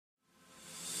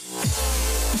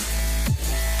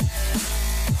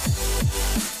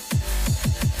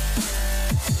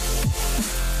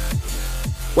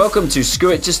Welcome to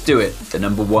Screw It, Just Do It, the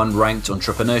 #1 ranked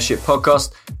entrepreneurship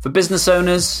podcast for business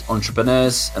owners,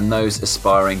 entrepreneurs, and those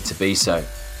aspiring to be so.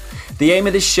 The aim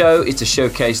of this show is to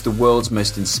showcase the world's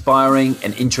most inspiring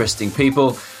and interesting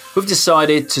people who've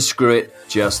decided to screw it,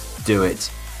 just do it.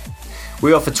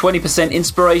 We offer 20%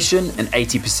 inspiration and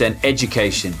 80%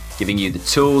 education, giving you the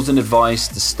tools and advice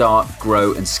to start,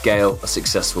 grow, and scale a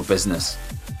successful business.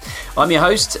 I'm your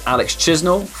host, Alex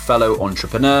Chisnell, fellow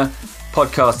entrepreneur,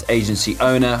 podcast agency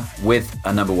owner with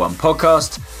a #1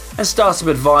 podcast, and startup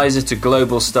advisor to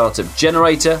global startup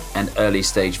generator and early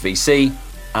stage VC,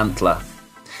 Antler.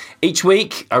 Each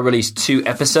week, I release 2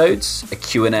 episodes, a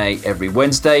Q&A every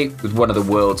Wednesday with one of the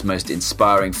world's most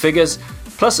inspiring figures,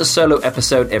 plus a solo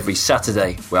episode every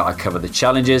Saturday where I cover the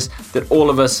challenges that all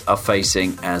of us are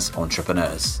facing as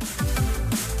entrepreneurs.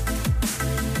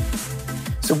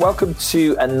 So welcome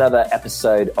to another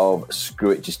episode of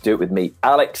Screw It, Just Do It with me,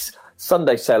 Alex.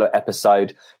 Sunday solo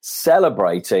episode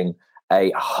celebrating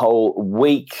a whole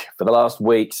week, for the last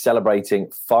week, celebrating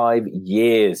 5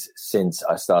 years since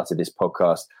I started this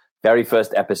podcast. Very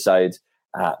first episode,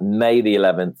 May the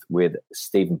 11th, with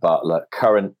Stephen Bartlett,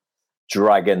 current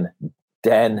Dragon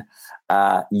Den,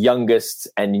 youngest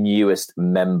and newest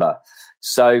member.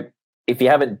 So if you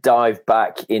haven't dived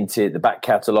back into the back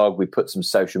catalogue, we put some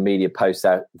social media posts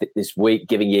out this week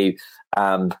giving you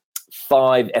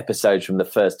 5 episodes from the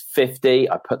first 50.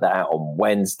 I put that out on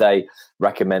Wednesday,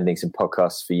 recommending some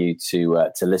podcasts for you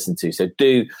to listen to. So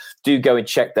do go and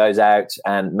check those out,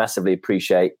 and massively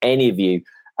appreciate any of you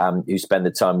who spend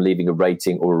the time leaving a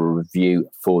rating or a review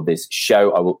for this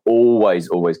show. I will always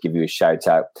give you a shout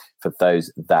out for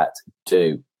those that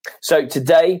do. So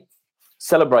today,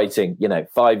 celebrating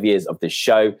 5 years of this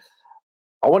show,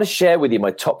 I want to share with you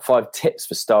my top 5 tips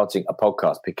for starting a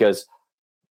podcast, because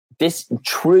this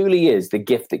truly is the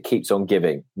gift that keeps on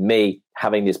giving. Me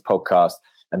having this podcast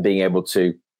and being able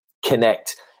to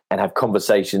connect and have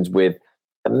conversations with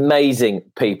amazing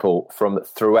people from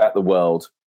throughout the world.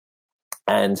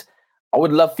 And I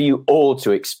would love for you all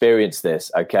to experience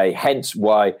this, okay? Hence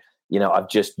why, I've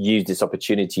just used this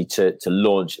opportunity to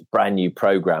launch a brand new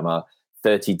program, our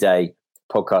 30-day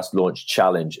podcast launch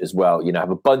challenge as well. I have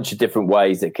a bunch of different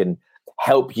ways that can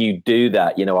help you do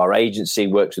that. Our agency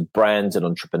works with brands and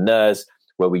entrepreneurs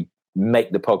where we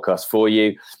make the podcast for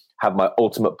you. Have my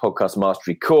Ultimate Podcast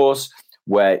Mastery course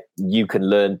where you can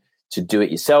learn to do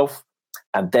it yourself.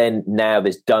 And then now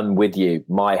there's Done With You,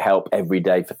 my help every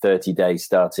day for 30 days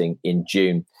starting in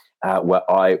June, where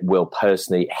I will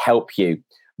personally help you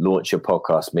launch your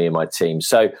podcast, me and my team.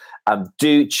 So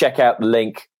do check out the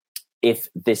link if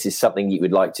this is something you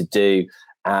would like to do.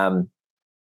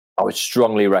 I would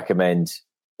strongly recommend,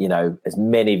 as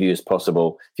many of you as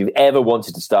possible. If you've ever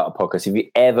wanted to start a podcast, if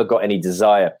you've ever got any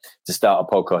desire to start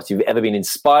a podcast, if you've ever been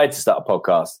inspired to start a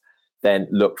podcast, then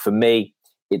look, for me,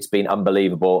 it's been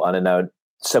unbelievable. And I know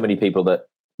so many people that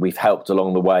we've helped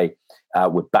along the way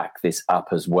would back this up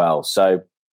as well. So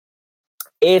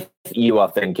if you are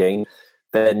thinking,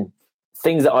 then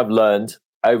things that I've learned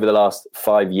over the last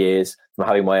 5 years from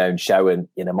having my own show, and,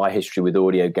 my history with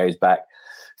audio goes back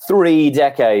 3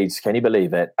 decades. Can you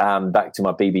believe it? Back to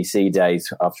my BBC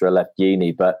days after I left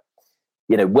uni. But,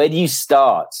 where do you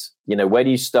start? Where do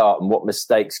you start, and what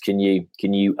mistakes can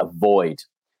you avoid?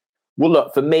 Well,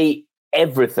 look, for me,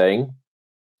 everything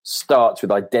starts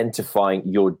with identifying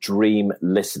your dream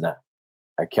listener.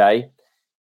 Okay.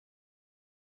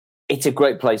 It's a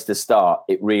great place to start.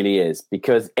 It really is,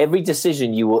 because every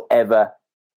decision you will ever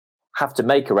have to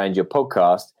make around your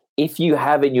podcast, if you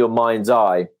have in your mind's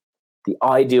eye the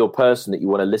ideal person that you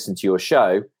want to listen to your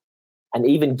show, and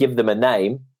even give them a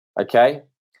name, okay?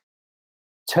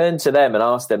 Turn to them and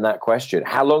ask them that question.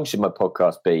 How long should my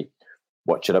podcast be?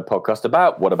 What should a podcast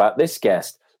about? What about this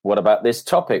guest? What about this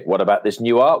topic? What about this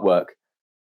new artwork?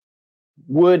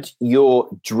 Would your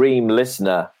dream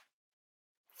listener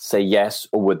say yes,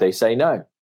 or would they say no?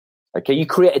 Okay, you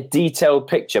create a detailed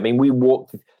picture. I mean, we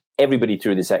walk everybody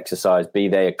through this exercise, be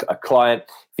they a client,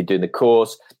 if you're doing the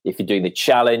course, if you're doing the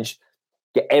challenge.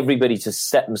 Get everybody to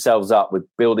set themselves up with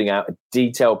building out a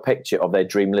detailed picture of their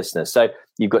dream listener. So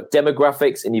you've got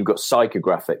demographics and you've got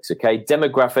psychographics, okay?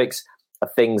 Demographics are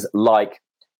things like,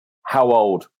 how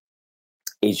old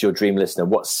is your dream listener?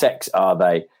 What sex are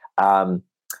they?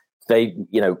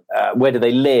 Where do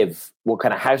they live? What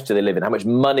kind of house do they live in? How much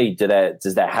money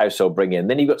does their household bring in?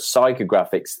 Then you've got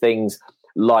psychographics, things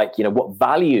like, what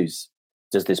values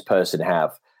does this person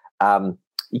have?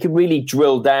 You can really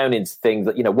drill down into things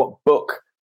like, what book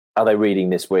are they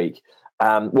reading this week?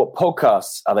 What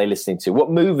podcasts are they listening to?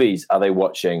 What movies are they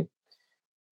watching?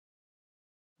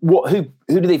 Who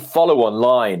do they follow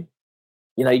online?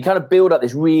 you kind of build up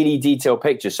this really detailed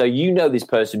picture. So you know this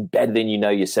person better than you know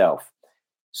yourself.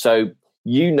 So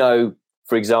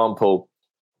for example,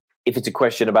 if it's a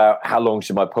question about how long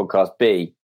should my podcast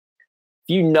be,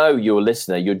 if you know your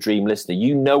listener, your dream listener,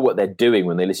 you know what they're doing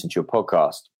when they listen to your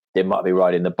podcast. They might be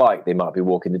riding the bike, they might be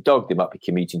walking the dog, they might be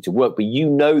commuting to work, but you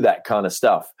know that kind of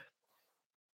stuff.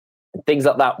 And things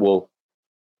like that will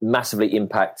massively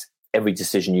impact every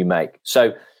decision you make.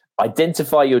 So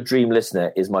identify your dream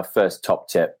listener is my first top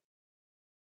tip.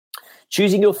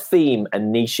 Choosing your theme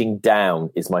and niching down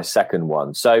is my second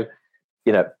one. So,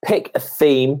 pick a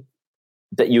theme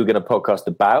that you're going to podcast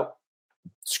about.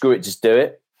 Screw it, just do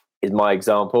it is my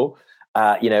example.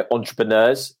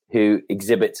 Entrepreneurs who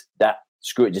exhibit that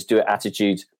screw it, just do it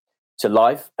attitude to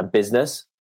life and business.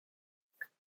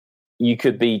 You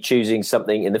could be choosing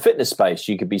something in the fitness space.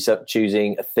 You could be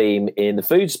choosing a theme in the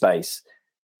food space,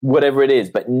 whatever it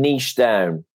is, but niche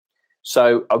down.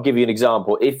 So I'll give you an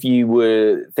example. If you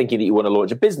were thinking that you want to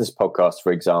launch a business podcast,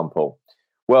 for example,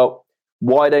 well,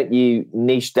 why don't you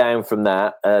niche down from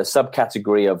that? A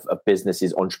subcategory of business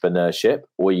is entrepreneurship,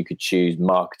 or you could choose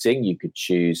marketing. You could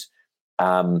choose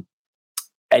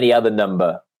any other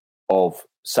number of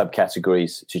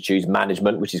subcategories to choose.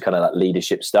 Management, which is kind of like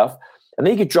leadership stuff. And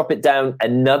then you could drop it down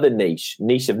another niche.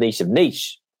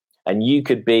 And you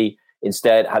could be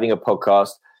instead having a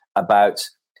podcast about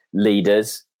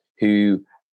leaders who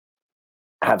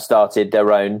have started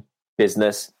their own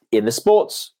business in the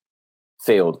sports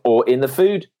field or in the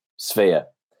food sphere.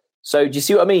 So do you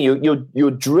see what I mean?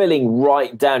 You're drilling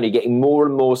right down. You're getting more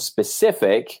and more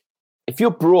specific. If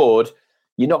you're broad,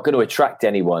 you're not going to attract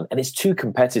anyone, and it's too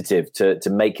competitive to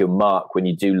make your mark when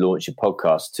you do launch your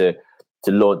podcast.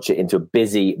 To launch it into a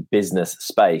busy business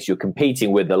space, you're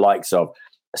competing with the likes of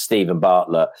Stephen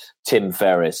Bartlett, Tim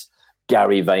Ferriss,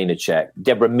 Gary Vaynerchuk,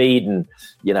 Deborah Meaden.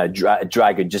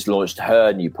 Dragon just launched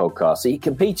her new podcast. So you're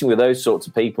competing with those sorts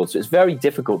of people. So it's very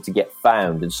difficult to get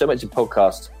found. And so much of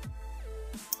podcast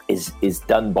is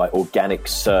done by organic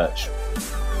search.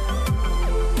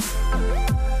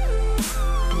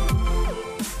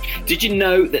 Did you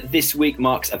know that this week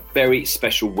marks a very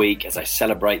special week as I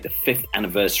celebrate the 5th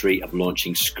anniversary of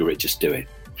launching Screw It, Just Do It?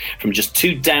 From just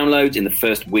 2 downloads in the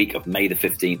first week of May the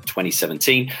 15th,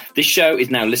 2017, this show is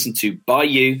now listened to by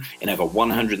you in over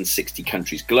 160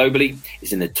 countries globally,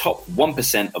 is in the top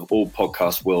 1% of all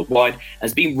podcasts worldwide, and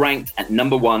has been ranked at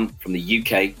number 1 from the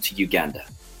UK to Uganda.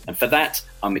 And for that,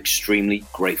 I'm extremely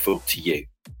grateful to you.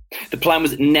 The plan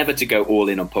was never to go all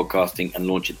in on podcasting and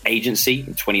launch an agency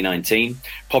in 2019.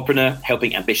 Podpreneur,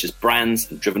 helping ambitious brands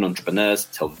and driven entrepreneurs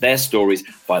tell their stories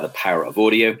via the power of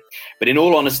audio. But in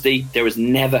all honesty, there was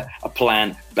never a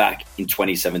plan back in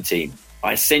 2017.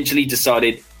 I essentially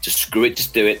decided to screw it,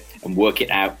 just do it, and work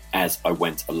it out as I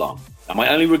went along. And my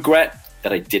only regret,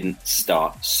 that I didn't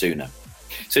start sooner.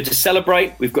 So to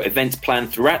celebrate, we've got events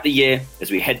planned throughout the year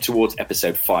as we head towards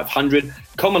episode 500,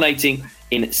 culminating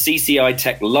in CCI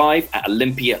Tech Live at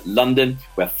Olympia, London,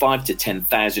 where 5,000 to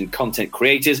 10,000 content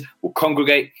creators will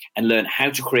congregate and learn how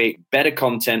to create better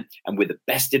content and with the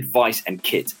best advice and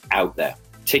kit out there.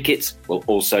 Tickets will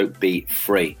also be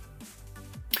free.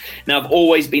 Now, I've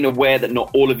always been aware that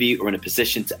not all of you are in a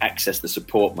position to access the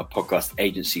support my podcast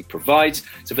agency provides.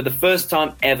 So for the first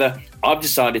time ever, I've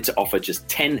decided to offer just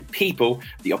 10 people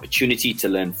the opportunity to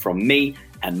learn from me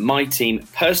and my team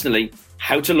personally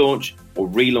how to launch or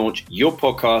relaunch your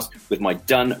podcast with my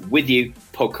Done With You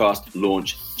podcast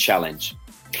launch challenge.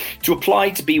 To apply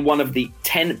to be one of the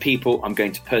 10 people I'm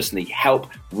going to personally help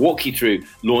walk you through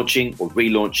launching or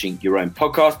relaunching your own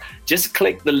podcast, just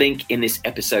click the link in this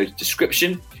episode's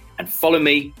description and follow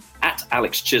me at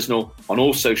Alex Chisnell on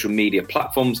all social media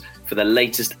platforms for the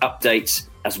latest updates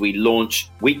as we launch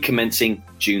week commencing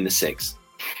June the 6th.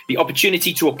 The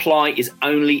opportunity to apply is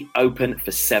only open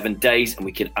for 7 days and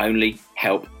we can only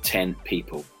help 10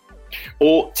 people.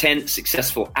 All 10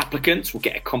 successful applicants will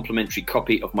get a complimentary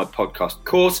copy of my podcast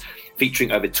course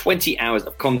featuring over 20 hours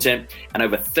of content and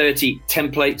over 30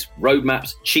 templates,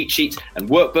 roadmaps, cheat sheets, and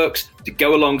workbooks to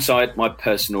go alongside my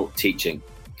personal teaching.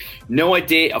 No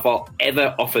idea if I'll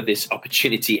ever offer this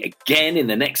opportunity again in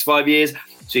the next 5 years.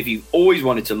 So if you've always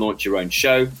wanted to launch your own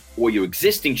show or your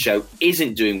existing show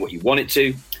isn't doing what you want it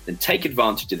to, then take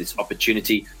advantage of this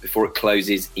opportunity before it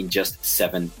closes in just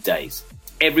 7 days.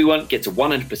 Everyone gets a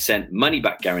 100%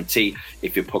 money-back guarantee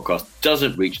if your podcast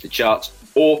doesn't reach the charts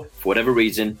or, for whatever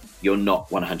reason, you're not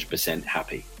 100%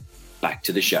 happy. Back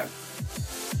to the show.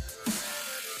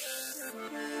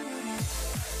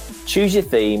 Choose your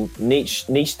theme,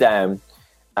 niche down,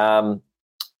 and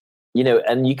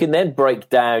you can then break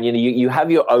down, you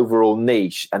have your overall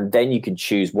niche, and then you can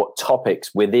choose what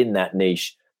topics within that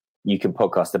niche you can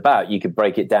podcast about. You could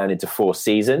break it down into 4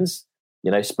 seasons,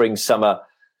 spring, summer,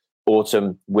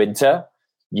 autumn, winter.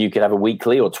 You could have a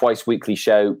weekly or twice weekly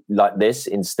show like this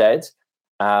instead.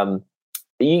 There's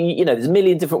a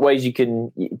million different ways you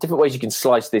can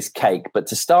slice this cake. But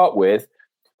to start with,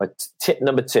 my tip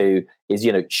number 2 is,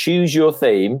 choose your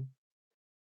theme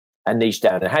and niche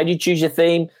down. And how do you choose your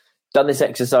theme? Done this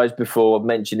exercise before. I've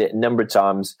mentioned it a number of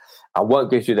times. I won't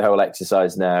go through the whole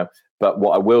exercise now, but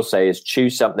what I will say is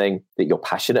choose something that you're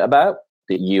passionate about,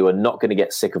 that you are not going to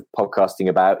get sick of podcasting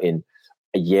about in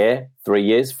a year, 3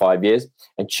 years, 5 years,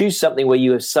 and choose something where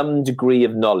you have some degree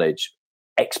of knowledge,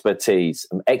 expertise.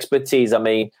 And expertise, I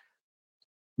mean,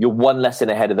 you're one lesson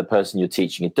ahead of the person you're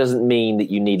teaching. It doesn't mean that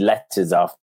you need letters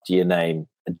after your name,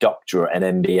 a doctorate,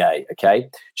 an MBA, okay?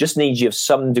 Just needs you have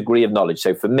some degree of knowledge.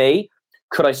 So for me,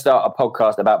 could I start a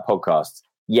podcast about podcasts?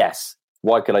 Yes.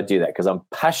 Why could I do that? Because I'm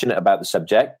passionate about the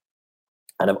subject,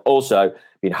 and I've also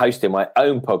been hosting my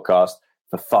own podcast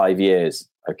for 5 years,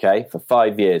 okay? For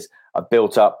 5 years. I've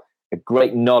built up a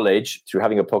great knowledge through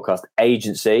having a podcast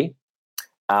agency,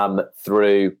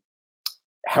 through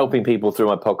helping people through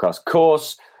my podcast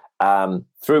course,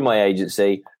 through my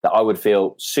agency, that I would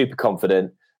feel super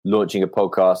confident launching a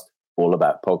podcast all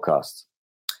about podcasts.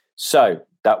 So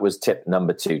that was tip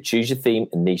number 2. Choose your theme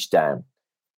and niche down.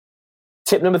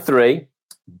 Tip number 3,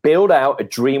 build out a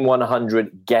Dream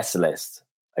 100 guest list,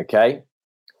 okay?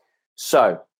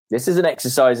 So this is an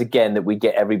exercise, again, that we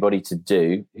get everybody to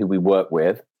do who we work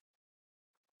with.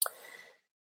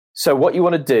 So what you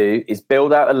want to do is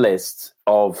build out a list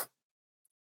of,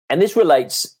 and this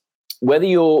relates whether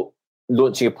you're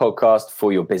launching a podcast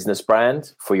for your business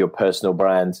brand, for your personal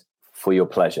brand, for your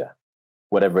pleasure,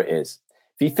 whatever it is.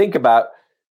 If you think about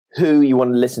who you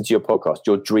want to listen to your podcast,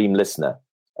 your dream listener,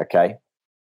 okay?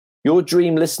 Your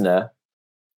dream listener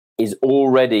is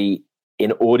already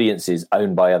in audiences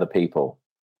owned by other people,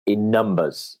 in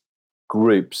numbers,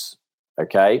 groups,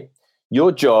 okay?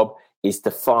 Your job is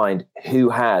to find who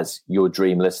has your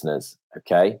dream listeners,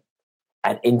 okay?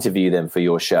 And interview them for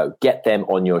your show. Get them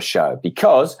on your show.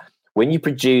 Because when you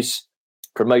produce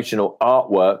promotional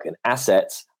artwork and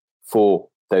assets for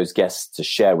those guests to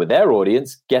share with their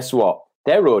audience, guess what?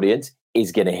 Their audience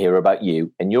is going to hear about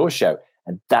you and your show.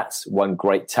 And that's one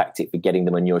great tactic for getting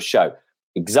them on your show.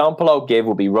 Example I'll give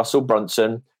will be Russell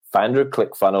Brunson, founder of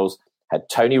ClickFunnels, had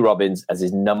Tony Robbins as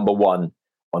his number 1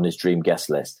 on his dream guest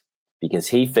list, because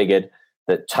he figured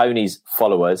that Tony's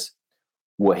followers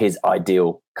were his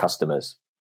ideal customers.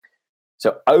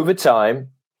 So over time,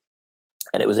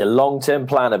 and it was a long-term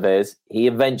plan of his, he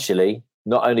eventually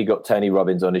not only got Tony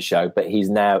Robbins on his show, but he's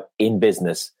now in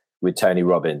business with Tony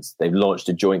Robbins. They've launched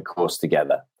a joint course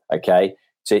together, okay?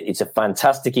 So it's a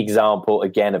fantastic example,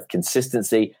 again, of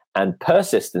consistency and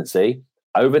persistency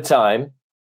over time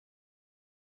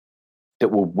that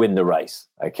will win the race,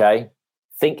 okay?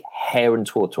 Think hare and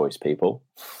tortoise, people.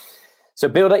 So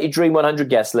build out your Dream 100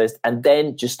 guest list and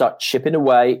then just start chipping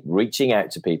away, reaching out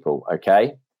to people,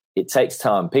 okay? It takes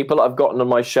time. People I've gotten on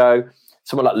my show,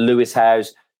 someone like Lewis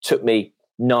Howes, took me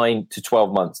 9 to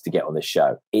 12 months to get on this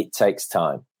show. It takes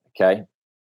time, okay?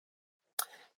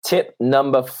 Tip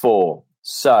number 4.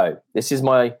 So this is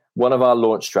one of our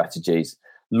launch strategies.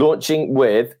 Launching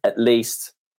with at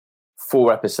least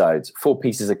 4 episodes, 4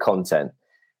 pieces of content.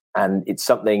 And it's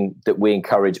something that we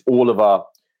encourage all of our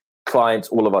clients,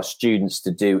 all of our students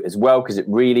to do as well, because it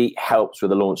really helps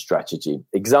with a launch strategy.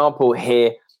 Example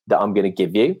here that I'm going to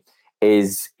give you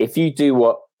is if you do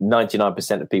what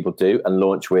 99% of people do and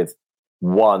launch with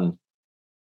 1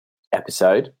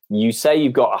 episode, you say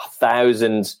you've got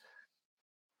 1,000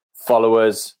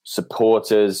 followers,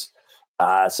 supporters,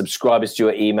 subscribers to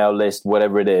your email list,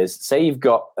 whatever it is. Say you've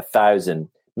got 1,000,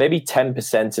 maybe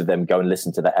 10% of them go and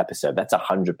listen to that episode. That's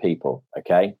 100 people,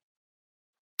 okay?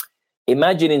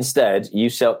 Imagine instead you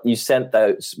sent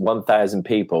those 1,000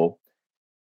 people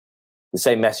the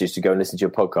same message to go and listen to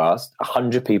your podcast.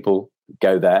 100 people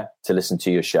go there to listen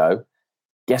to your show.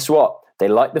 Guess what? They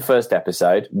like the first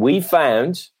episode. We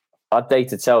found, our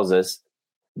data tells us,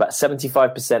 about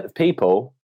 75% of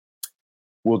people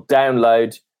will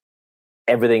download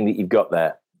everything that you've got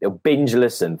there. They'll binge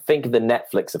listen. Think of the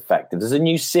Netflix effect. If there's a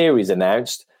new series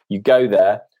announced, you go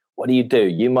there. What do?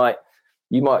 You might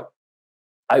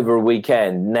over a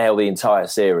weekend nail the entire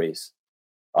series.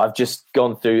 I've just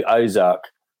gone through Ozark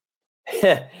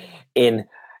in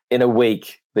a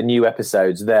week, the new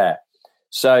episodes there.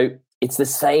 So it's the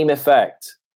same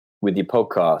effect with your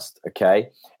podcast, okay?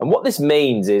 And what this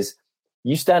means is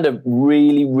you stand a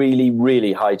really, really,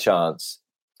 really high chance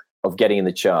of getting in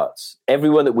the charts.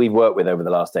 Everyone that we've worked with over the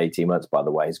last 18 months, by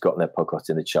the way, has gotten their podcast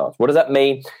in the charts. What does that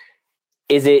mean?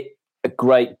 Is it a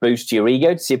great boost to your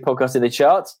ego to see a podcast in the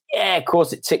charts? Yeah, of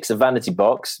course it ticks a vanity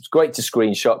box. It's great to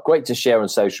screenshot, great to share on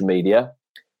social media.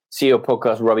 See your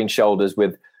podcast rubbing shoulders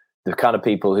with the kind of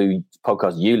people who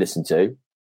podcast you listen to.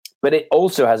 But it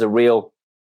also has a real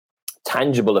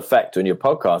tangible effect on your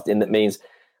podcast, in that means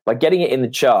by getting it in the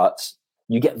charts,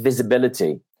 you get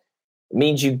visibility. It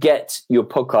means you get your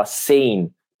podcast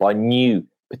seen by new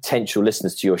potential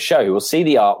listeners to your show who will see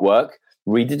the artwork,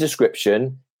 read the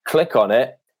description, click on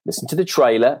it, listen to the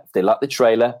trailer. If they like the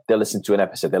trailer, they'll listen to an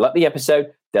episode. If they like the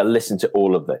episode, they'll listen to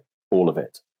all of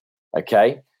it.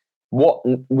 Okay?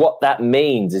 What that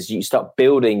means is you start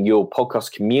building your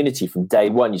podcast community from day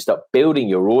one. You start building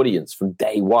your audience from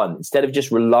day one instead of just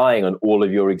relying on all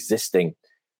of your existing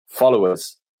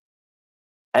followers.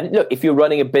 And look, if you're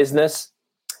running a business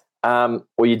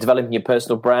or you're developing your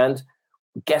personal brand,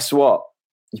 guess what?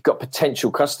 You've got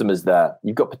potential customers there.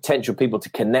 You've got potential people to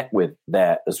connect with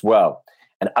there as well.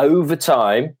 And over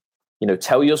time,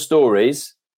 tell your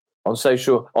stories on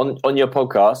social, on your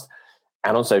podcast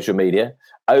and on social media.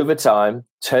 Over time,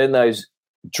 turn those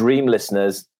dream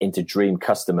listeners into dream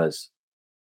customers.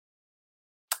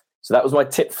 So that was my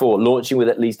tip 4, launching with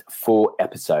at least 4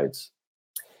 episodes.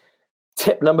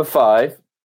 Tip number 5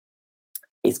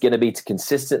 is going to be to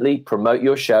consistently promote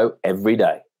your show every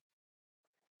day.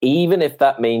 Even if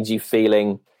that means you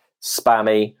feeling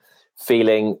spammy,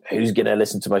 feeling who's going to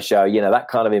listen to my show, that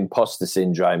kind of imposter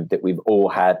syndrome that we've all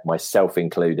had, myself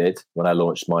included, when I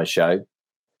launched my show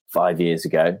 5 years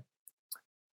ago.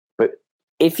 But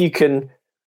if you can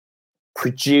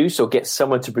produce or get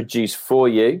someone to produce for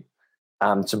you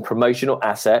some promotional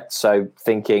assets, so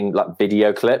thinking like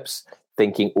video clips,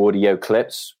 thinking audio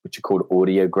clips, which are called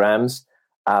audiograms,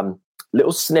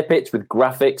 little snippets with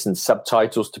graphics and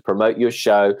subtitles to promote your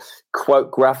show,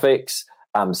 quote graphics,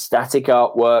 static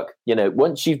artwork.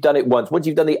 Once you've done it once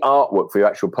you've done the artwork for your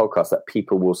actual podcast that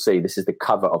people will see, this is the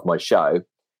cover of my show,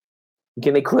 you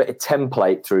can then create a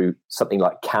template through something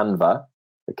like Canva.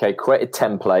 Okay, create a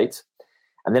template.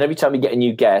 And then every time you get a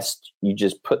new guest, you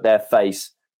just put their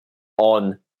face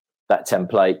on that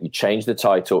template, you change the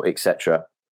title, etc.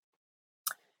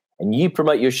 And you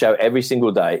promote your show every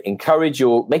single day.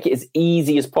 Make it as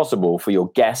easy as possible for your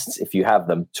guests, if you have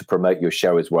them, to promote your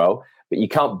show as well. But you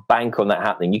can't bank on that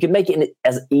happening. You can make it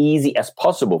as easy as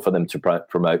possible for them to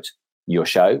promote your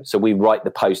show. So we write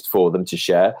the post for them to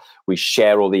share. We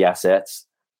share all the assets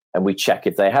and we check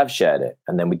if they have shared it.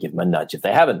 And then we give them a nudge if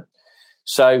they haven't.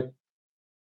 So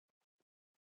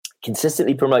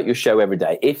consistently promote your show every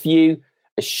day. If you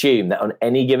assume that on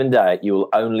any given day, you will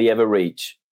only ever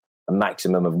reach a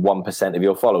maximum of 1% of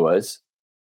your followers,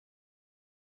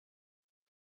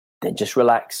 then just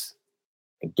relax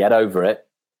and get over it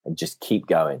and just keep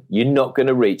going. You're not going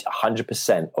to reach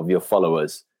 100% of your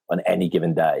followers on any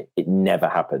given day. It never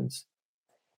happens.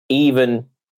 Even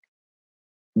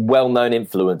well-known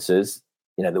influencers,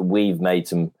 that we've made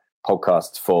some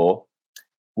podcasts for,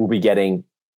 will be getting,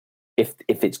 if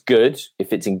it's good,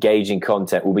 if it's engaging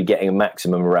content, we'll be getting a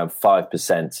maximum around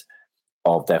 5%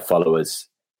 of their followers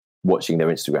watching their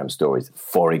Instagram stories,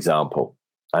 for example.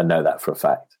 I know that for a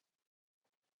fact.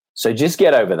 So just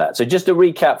get over that. So just to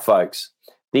recap, folks,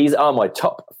 these are my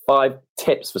top 5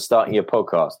 tips for starting your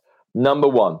podcast. Number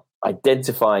 1,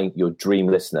 identifying your dream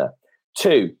listener.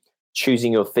 2,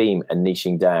 choosing your theme and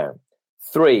niching down.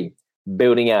 3,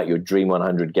 building out your Dream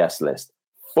 100 guest list.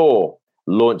 4,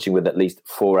 launching with at least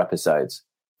 4 episodes.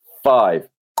 5,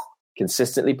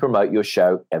 consistently promote your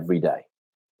show every day.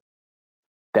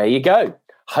 There you go.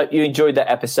 Hope you enjoyed that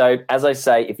episode. As I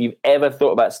say, if you've ever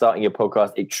thought about starting your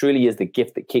podcast, it truly is the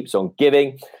gift that keeps on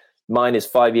giving. Mine is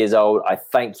 5 years old. I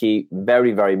thank you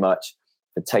very, very much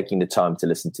for taking the time to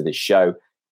listen to this show.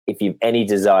 If you've any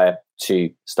desire to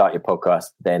start your podcast,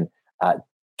 then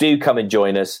do come and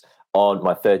join us on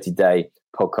my 30-day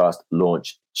podcast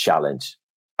launch challenge.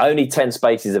 Only 10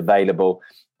 spaces available,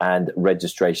 and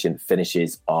registration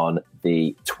finishes on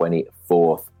the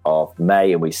 24th of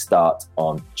May, and we start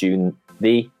on June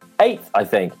the 8th, I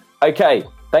think. Okay,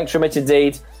 thanks very much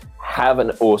indeed. Have an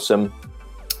awesome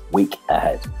week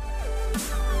ahead.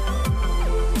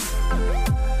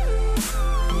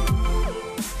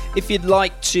 If you'd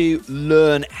like to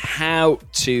learn how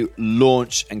to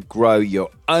launch and grow your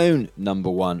own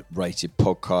 #1 rated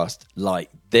podcast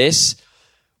like this,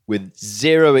 with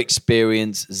 0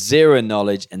 experience, 0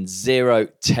 knowledge, and 0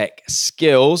 tech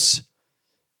skills,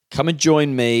 come and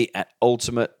join me at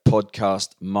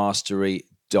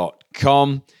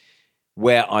ultimatepodcastmastery.com,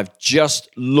 where I've just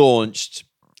launched,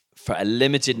 for a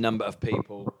limited number of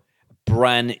people, a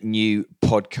brand new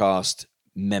podcast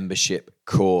membership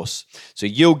course. So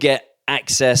you'll get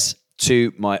access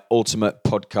to my Ultimate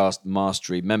Podcast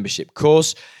Mastery membership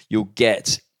course, you'll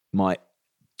get my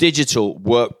digital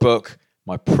workbook,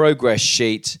 my progress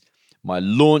sheet, my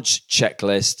launch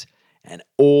checklist, and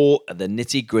all of the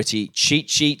nitty-gritty cheat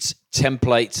sheets,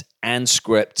 templates, and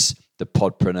scripts the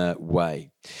Podpreneur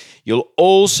way. You'll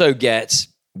also get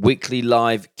weekly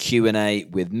live Q&A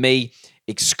with me,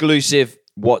 exclusive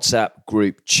WhatsApp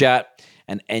group chat,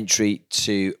 and entry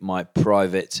to my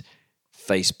private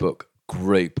Facebook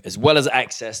group, as well as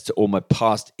access to all my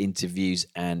past interviews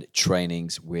and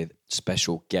trainings with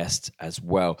special guests as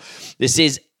well. This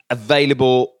is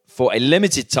available for a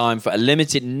limited time for a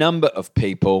limited number of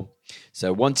people.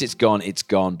 So once it's gone, it's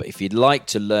gone. But if you'd like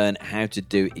to learn how to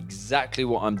do exactly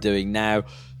what I'm doing now,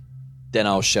 then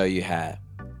I'll show you how.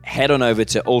 Head on over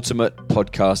to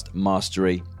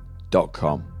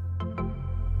ultimatepodcastmastery.com.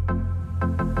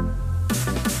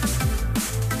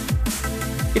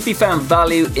 If you found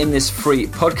value in this free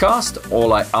podcast,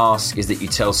 all I ask is that you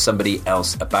tell somebody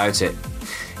else about it.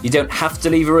 You don't have to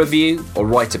leave a review or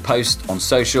write a post on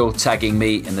social tagging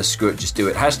me in the Screw It Just Do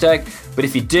It hashtag, but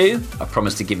if you do, I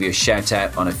promise to give you a shout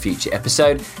out on a future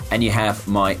episode, and you have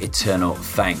my eternal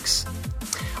thanks.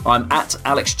 I'm at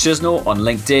Alex Chisnell on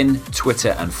LinkedIn,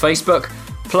 Twitter and Facebook,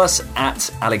 plus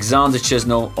at Alexander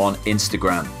Chisnell on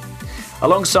Instagram.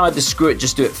 Alongside the Screw It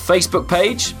Just Do It Facebook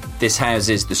page, this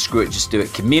houses the Screw It Just Do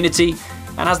It community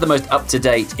and has the most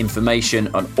up-to-date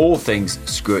information on all things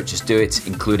Screw It Just Do It,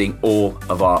 including all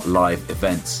of our live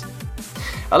events.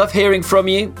 I love hearing from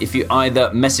you. If you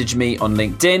either message me on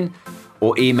LinkedIn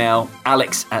or email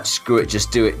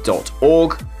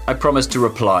alex@screwitjustdoit.org, I promise to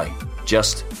reply.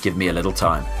 Just give me a little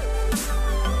time.